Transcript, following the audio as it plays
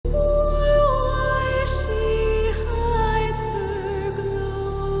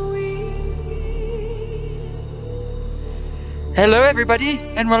Hello everybody,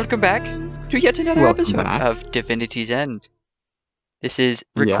 and welcome back to yet another episode back. of Divinity's End. This is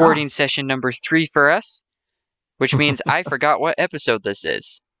recording session number 3 for us, which means I forgot what episode this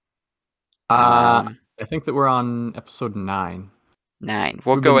is. I think that we're on episode 9. 9.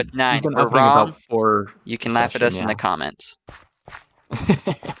 We'll go with 9. If we're wrong, you can laugh at us in the comments.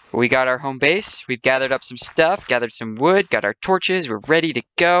 We got our home base, we've gathered up some stuff, gathered some wood, got our torches, we're ready to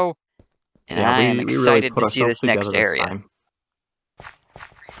go. And I am excited to see this next area.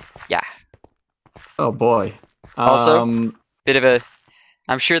 Yeah. Oh boy. Also, bit of a...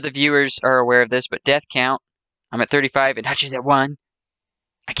 I'm sure the viewers are aware of this, but death count. I'm at 35 and Hutch is at 1.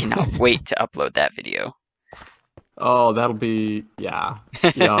 I cannot wait to upload that video. Oh, that'll be... yeah.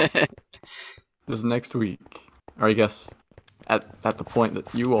 Yeah. This is next week. Or I guess at the point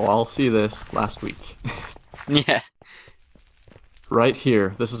that you will all see this last week. Yeah. Right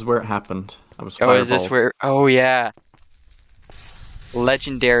here. This is where it happened. I was fireballed. Oh, is this where... Oh, yeah.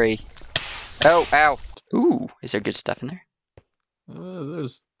 Legendary. Oh, ow. Ooh, is there good stuff in there?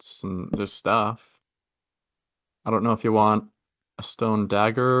 There's stuff. I don't know if you want a stone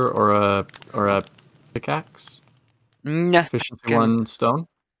dagger or a pickaxe. Nah. Efficiency 1 stone.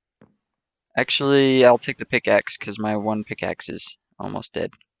 Actually, I'll take the pickaxe because my 1 pickaxe is almost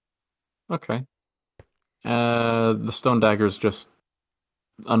dead. Okay. The stone dagger is just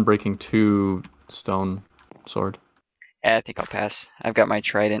unbreaking 2 stone sword. I think I'll pass. I've got my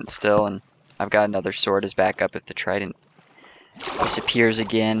trident still, and I've got another sword as backup if the trident disappears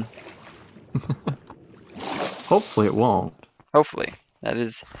again. Hopefully it won't. Hopefully. That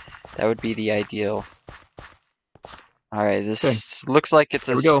would be the ideal. Alright, this looks like it's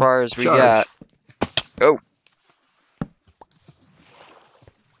as far as we got. Go!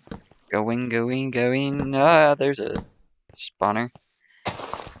 Going. Ah, there's a spawner.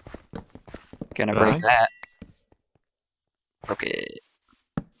 Gonna break that. Okay.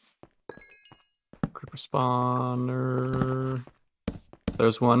 Creeper spawner.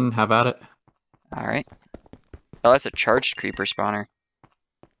 There's one. Have at it. Alright. Oh, that's a charged creeper spawner.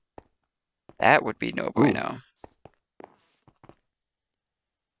 That would be no bueno.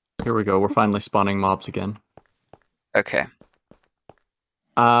 Here we go. We're finally spawning mobs again. Okay.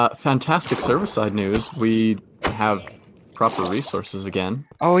 Fantastic server-side news. We have proper resources again.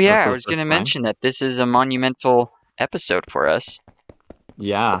 Oh yeah, I was going to mention that this is a monumental episode for us.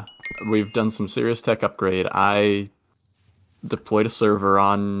 Yeah, we've done some serious tech upgrade. I deployed a server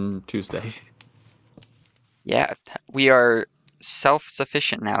on Tuesday. Yeah, we are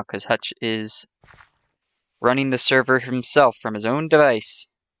self-sufficient now because Hutch is running the server himself from his own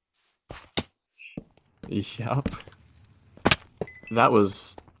device. Yep. That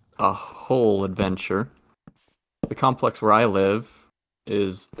was a whole adventure. The complex where I live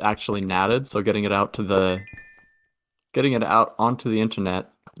is actually natted, so getting it out onto the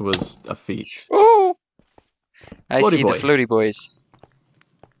internet was a feat. Oh! I see the floaty boys.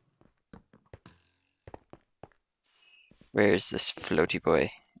 Where is this floaty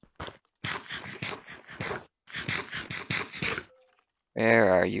boy?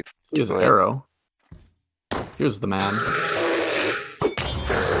 Where are you? Here's an arrow. Here's the man.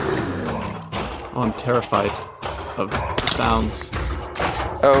 Oh, I'm terrified of the sounds.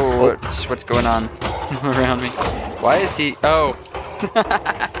 Oh, what's going on around me? Why is he... Oh!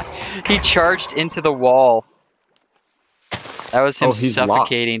 He charged into the wall. That was him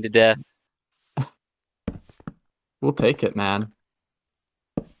suffocating to death. We'll take it, man.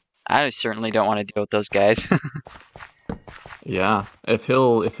 I certainly don't want to deal with those guys. Yeah, if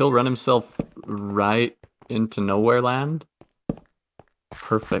he'll run himself right into nowhere land,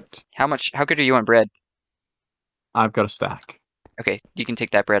 perfect. How good are you on bread? I've got a stack. Okay, you can take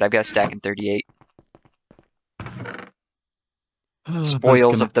that bread. I've got a stack in 38.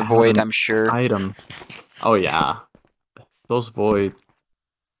 Spoils of the void, I'm sure. Item. Oh yeah, those void.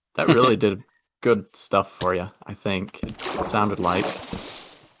 That really did good stuff for you. I think it sounded like.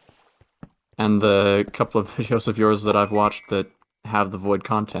 And the couple of videos of yours that I've watched that have the void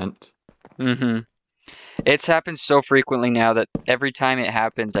content. Mm-hmm. It's happened so frequently now that every time it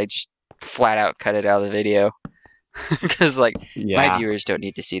happens, I just flat out cut it out of the video. Because, like, my viewers don't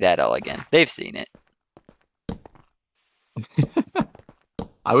need to see that all again. They've seen it.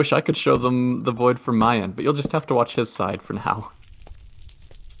 I wish I could show them the void from my end, but you'll just have to watch his side for now.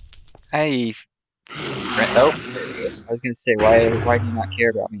 I was going to say, why do you not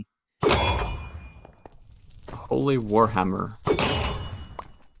care about me? Holy Warhammer.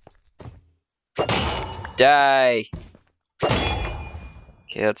 Die! Okay,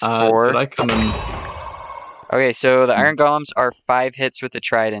 that's 4. Did I come in? Okay, so the iron golems are 5 hits with the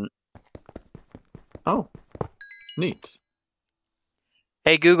trident. Oh, neat.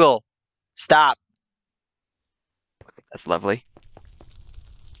 Hey, Google, stop. That's lovely.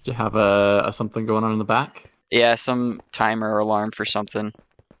 Do you have a something going on in the back? Yeah, some timer or alarm for something.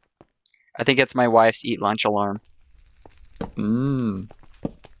 I think it's my wife's eat lunch alarm.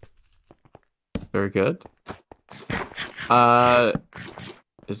 Very good.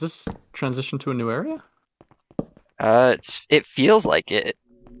 Is this transition to a new area? It feels like it.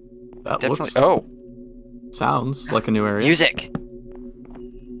 That Definitely. Sounds like a new area. Music.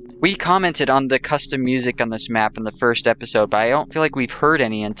 We commented on the custom music on this map in the first episode, but I don't feel like we've heard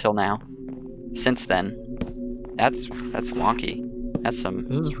any until now. Since then. That's wonky. That's some...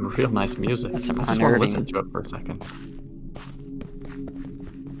 This is real nice music. That's some I just want to listen to it for a second.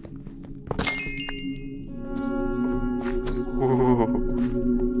 Ooh.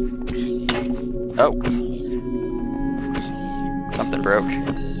 Oh. Something broke.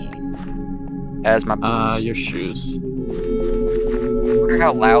 As my boots. Your shoes. I wonder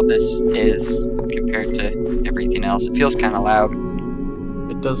how loud this is compared to everything else. It feels kind of loud.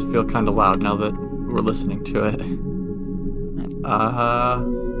 It does feel kind of loud now that we're listening to it.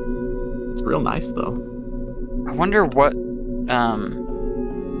 It's real nice though. I wonder what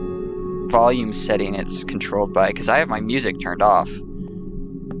volume setting it's controlled by, because I have my music turned off.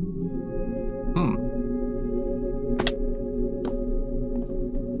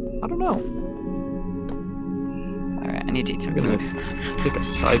 I don't know. Alright, I need to eat some food. I'm gonna take a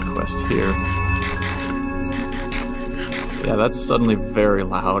side quest here. Yeah, that's suddenly very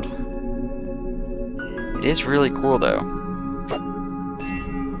loud. It is really cool though.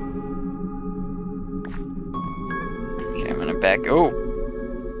 Okay, I'm gonna back. Oh!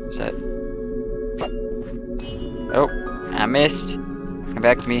 What's that? Oh, I missed. Come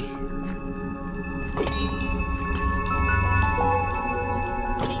back to me.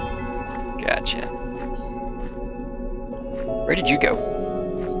 Gotcha. Where did you go?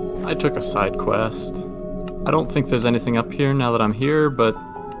 I took a side quest. I don't think there's anything up here now that I'm here, but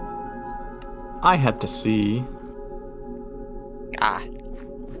I had to see. Ah.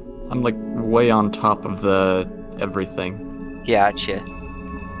 I'm like way on top of the everything. Gotcha.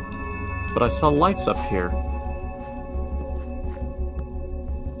 But I saw lights up here.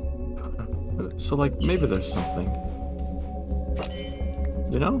 So like maybe there's something.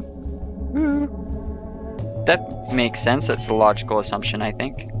 You know? That makes sense. That's the logical assumption, I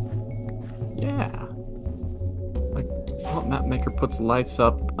think. Yeah. Like, what map maker puts lights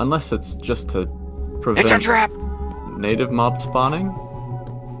up unless it's just to prevent it's a trap! Native mob spawning?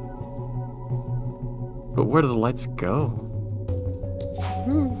 But where do the lights go?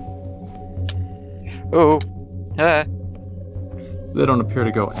 Oh. They don't appear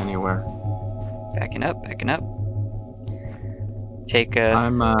to go anywhere. Backing up, backing up. Take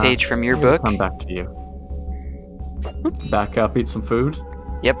a page from your book. Come back to you. Back up, eat some food.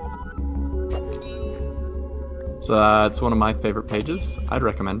 Yep. It's one of my favorite pages. I'd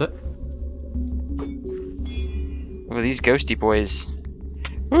recommend it. Well, these ghosty boys.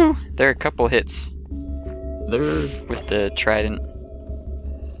 Woo! They're a couple hits. They're with the trident.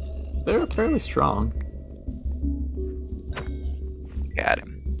 They're fairly strong. Got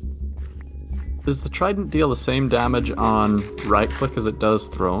him. Does the trident deal the same damage on right click as it does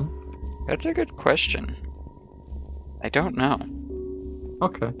thrown? That's a good question. I don't know.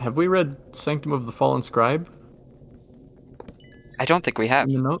 Okay. Have we read Sanctum of the Fallen Scribe? I don't think we have.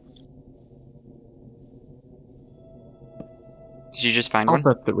 In the notes? Did you just find I'll one?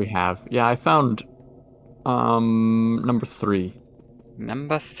 bet that we have. Yeah, I found number 3.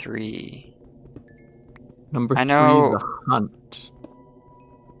 Number 3. Number 3, know... The Hunt.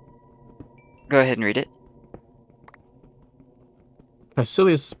 Go ahead and read it.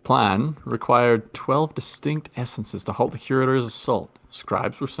 Basilius' plan required 12 distinct essences to halt the curator's assault.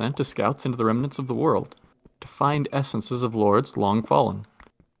 Scribes were sent as scouts into the remnants of the world to find essences of lords long fallen.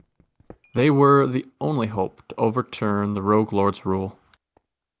 They were the only hope to overturn the rogue lord's rule.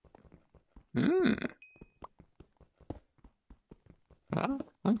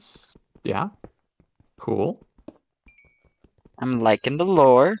 Yeah, cool. I'm liking the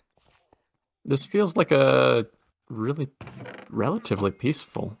lore. This feels like a really relatively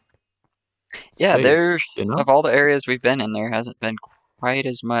peaceful yeah, space, you know? Of all the areas we've been in, there hasn't been quite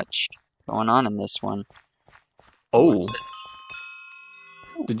as much going on in this one. Oh. What's this?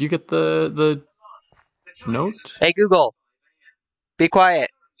 Did you get the note? Hey, Google. Be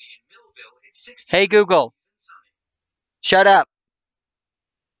quiet. Hey, Google. Shut up.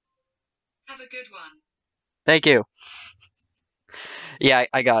 Have a good one. Thank you. Yeah,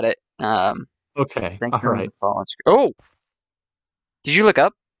 I got it. Okay, alright. Oh! Did you look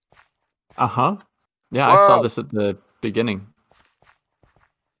up? Uh-huh. Yeah, Whoa. I saw this at the beginning.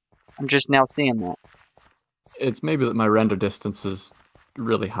 I'm just now seeing that. It's maybe that my render distance is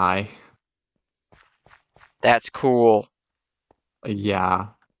really high. That's cool. Yeah.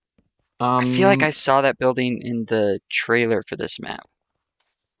 I feel like I saw that building in the trailer for this map.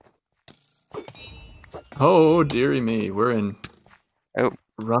 Oh, dearie me. We're in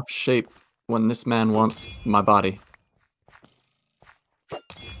rough shape when this man wants my body. I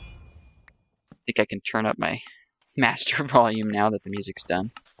think I can turn up my master volume now that the music's done.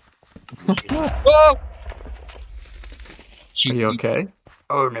 Whoa! Are you okay?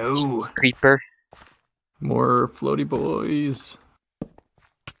 Oh no. Creeper. More floaty boys.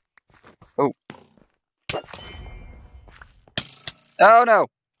 Oh. Oh no.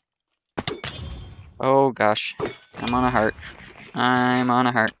 Oh gosh. I'm on a heart. I'm on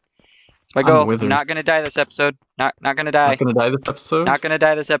a heart. It's my goal. I'm not gonna die this episode. Not gonna die. Not gonna die this episode? Not gonna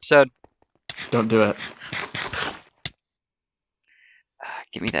die this episode. Don't do it.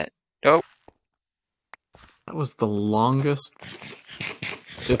 Give me that. Oh. That was the longest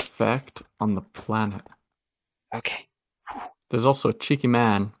effect on the planet. Okay. There's also a cheeky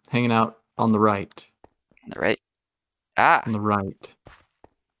man hanging out on the right. On the right? Ah. On the right.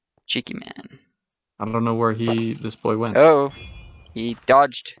 Cheeky man. I don't know where this boy went. Oh. He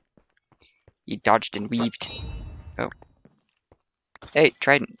dodged. He dodged and weaved. Oh. Hey,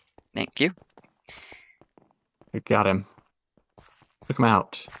 Trident. Thank you. I got him. Took him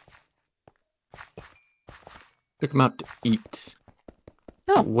out. Took him out to eat.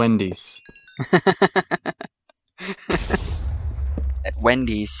 Oh. At Wendy's. At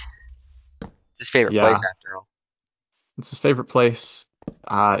Wendy's. It's his favorite place, after all. It's his favorite place.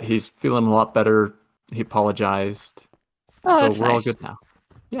 He's feeling a lot better. He apologized. Oh, so we're nice. all good now.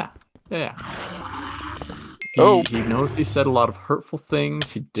 Yeah. He knows he said a lot of hurtful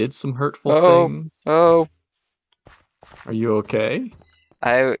things. He did some hurtful things. Oh. Are you okay?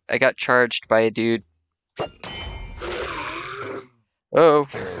 I got charged by a dude. Oh.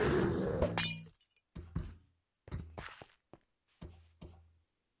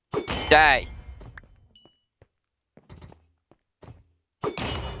 Die.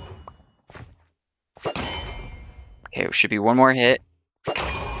 Okay, it should be one more hit.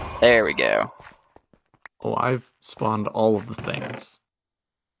 There we go. Oh, I've spawned all of the things.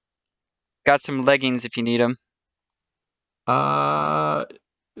 Got some leggings if you need them.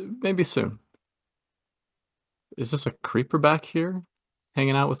 Maybe soon. Is this a creeper back here?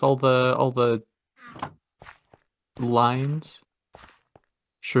 Hanging out with all the lines?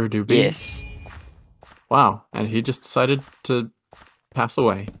 Sure do be. Yes. Wow, and he just decided to pass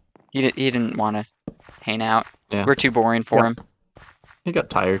away. He didn't want to hang out. Yeah. We're too boring for him. He got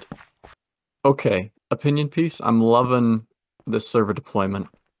tired. Okay, opinion piece. I'm loving this server deployment.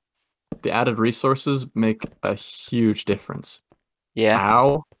 The added resources make a huge difference. Yeah.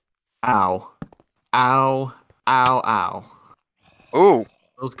 Ow. Ow. Ow. Ow. Ow. Ooh.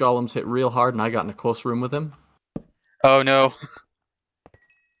 Those golems hit real hard and I got in a close room with him. Oh no.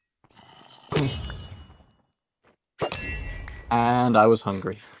 And I was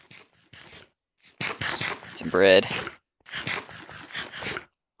hungry. Some bread.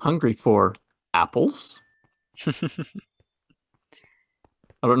 Hungry for apples?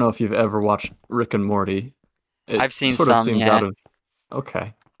 I don't know if you've ever watched Rick and Morty. I've seen some, yeah.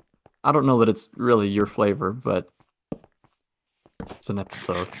 Okay. I don't know that it's really your flavor, but it's an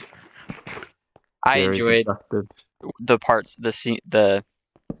episode. I enjoyed the parts,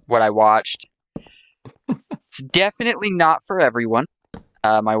 what I watched. It's definitely not for everyone.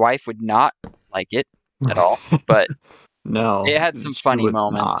 My wife would not like it at all, but no, it had some funny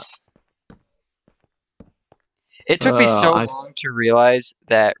moments. It took me so long to realize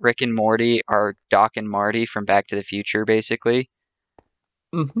that Rick and Morty are Doc and Marty from Back to the Future, basically.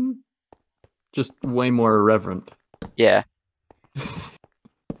 Mm-hmm. Just way more irreverent. Yeah.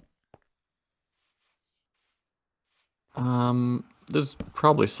 There's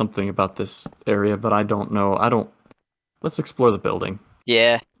probably something about this area, but I don't know. Let's explore the building.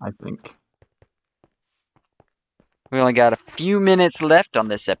 Yeah. I think. We only got a few minutes left on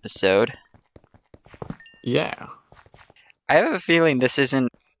this episode. Yeah. I have a feeling this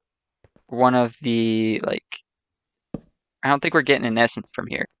isn't one of the, I don't think we're getting an essence from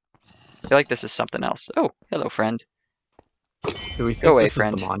here. I feel like this is something else. Oh, hello, friend. Do we think this is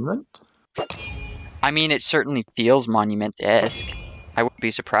the monument? I mean, it certainly feels monument-esque. I wouldn't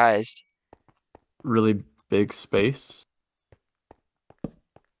be surprised. Really big space?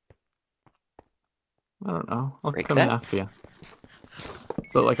 I don't know. I'll come in after you.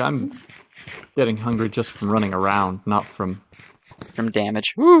 But, I'm getting hungry just from running around, not from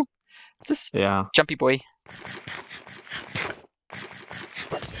damage. Woo! What's this? Yeah. Jumpy boy.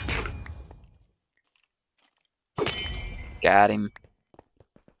 Got him.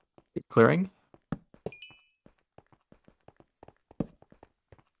 Clearing.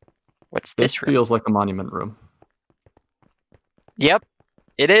 What's this room? Feels like a monument room. Yep,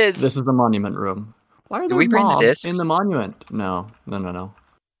 it is. This is the monument room. Why are there mobs in the monument? No. Bummer.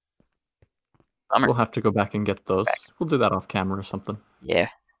 We'll have to go back and get those. We'll do that off camera or something. Yeah.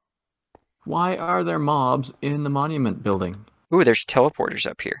 Why are there mobs in the monument building? Ooh, there's teleporters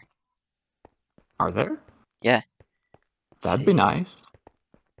up here. Are there? Yeah. That'd be nice.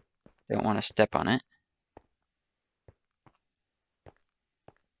 Don't want to step on it.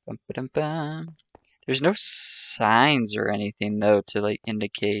 Bum-ba-dum-bum. There's no signs or anything, though, to like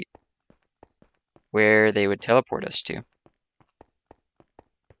indicate where they would teleport us to.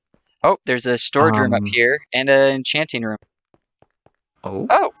 Oh, there's a storage room up here and an enchanting room. Oh?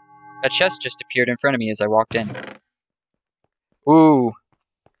 Oh! A chest just appeared in front of me as I walked in. Ooh.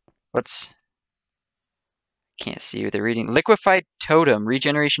 What's... Can't see what they're reading. Liquefied Totem.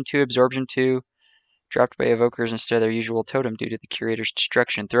 Regeneration 2, Absorption 2. Dropped by evokers instead of their usual totem due to the curator's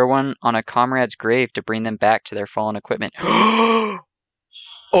destruction. Throw one on a comrade's grave to bring them back to their fallen equipment. Oh!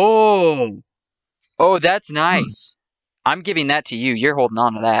 Oh, that's nice. I'm giving that to you. You're holding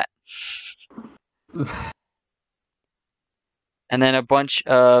on to that. And then a bunch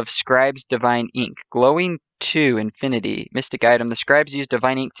of Scribe's Divine Ink. Glowing 2, Infinity. Mystic item. The Scribes use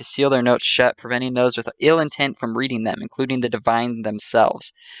Divine Ink to seal their notes shut, preventing those with ill intent from reading them, including the Divine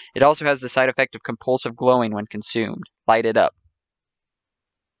themselves. It also has the side effect of compulsive glowing when consumed. Light it up.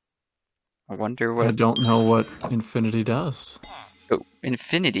 I wonder what... I don't know what Infinity does. Oh,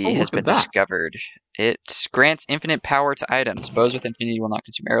 Infinity has been discovered. It grants infinite power to items. Bows with Infinity will not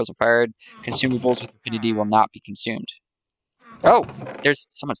consume arrows when fired. Consumables with Infinity will not be consumed. Oh, there's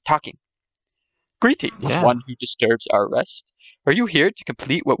someone's talking. Greetings, one who disturbs our rest. Are you here to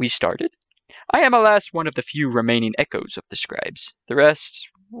complete what we started? I am alas one of the few remaining echoes of the scribes. The rest,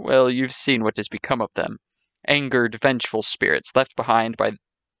 well, you've seen what has become of them. Angered, vengeful spirits left behind by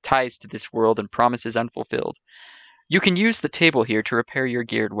ties to this world and promises unfulfilled. You can use the table here to repair your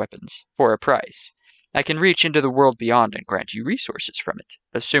geared weapons, for a price. I can reach into the world beyond and grant you resources from it,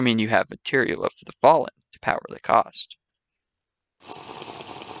 assuming you have material of the fallen to power the cost.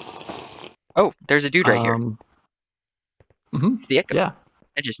 Oh, there's a dude right here. It's the Echo. Yeah.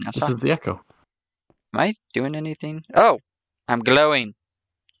 I just now saw This is the Echo. Am I doing anything? Oh, I'm glowing.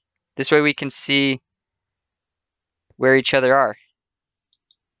 This way we can see where each other are.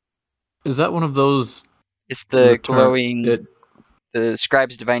 Is that one of those... It's the glowing... The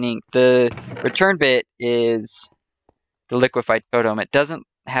Scribe's Divine Ink. The return bit is the Liquefied Totem. It doesn't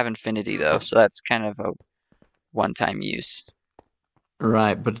have Infinity, though, so that's kind of a one-time use.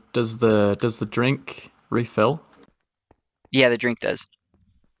 Right, but does the drink refill? Yeah, the drink does.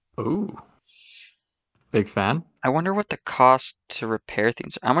 Ooh. Big fan. I wonder what the cost to repair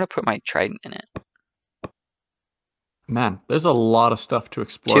things are. I'm going to put my trident in it. Man, there's a lot of stuff to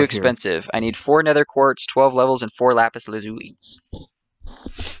explore. Too expensive. I need 4 nether quartz, 12 levels, and 4 lapis lazuli.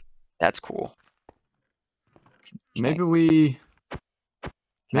 That's cool. Maybe we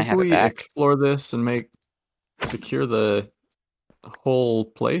explore this and secure the whole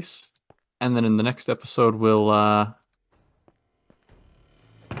place, and then in the next episode we'll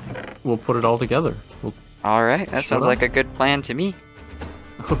put it all together. All right, that sounds like a good plan to me.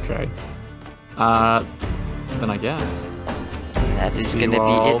 Okay. Then I guess that is gonna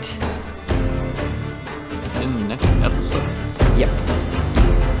be it in the next episode. Yep.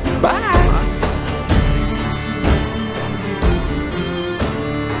 Bye.